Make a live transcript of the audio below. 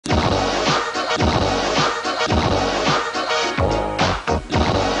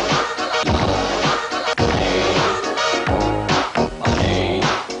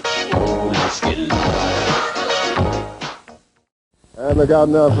Look out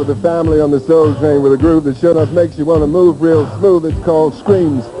now for the family on the Soul Train with a groove that sure enough makes you want to move real smooth. It's called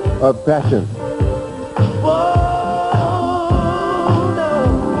Screams of Passion.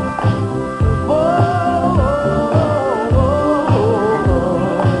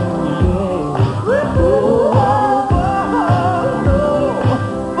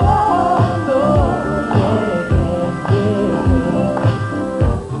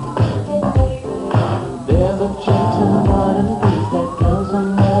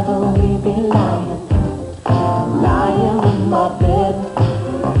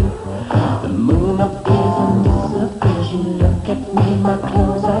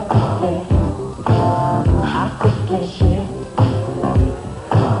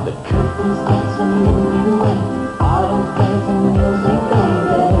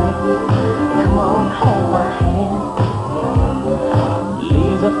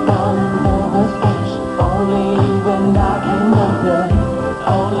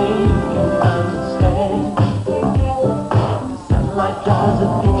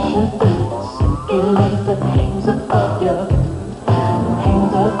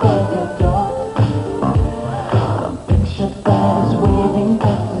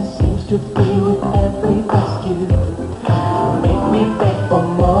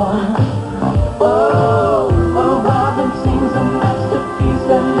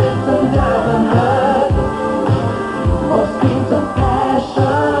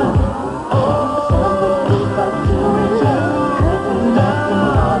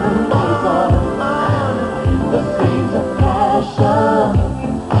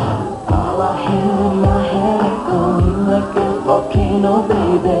 Volcano,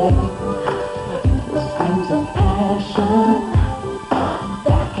 baby, the screams of passion,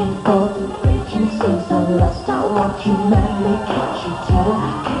 back and forth, raging since I last. I want you madly, can't you tell?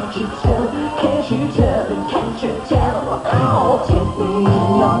 Can't you tell? Can't you tell? Can't you tell? Oh,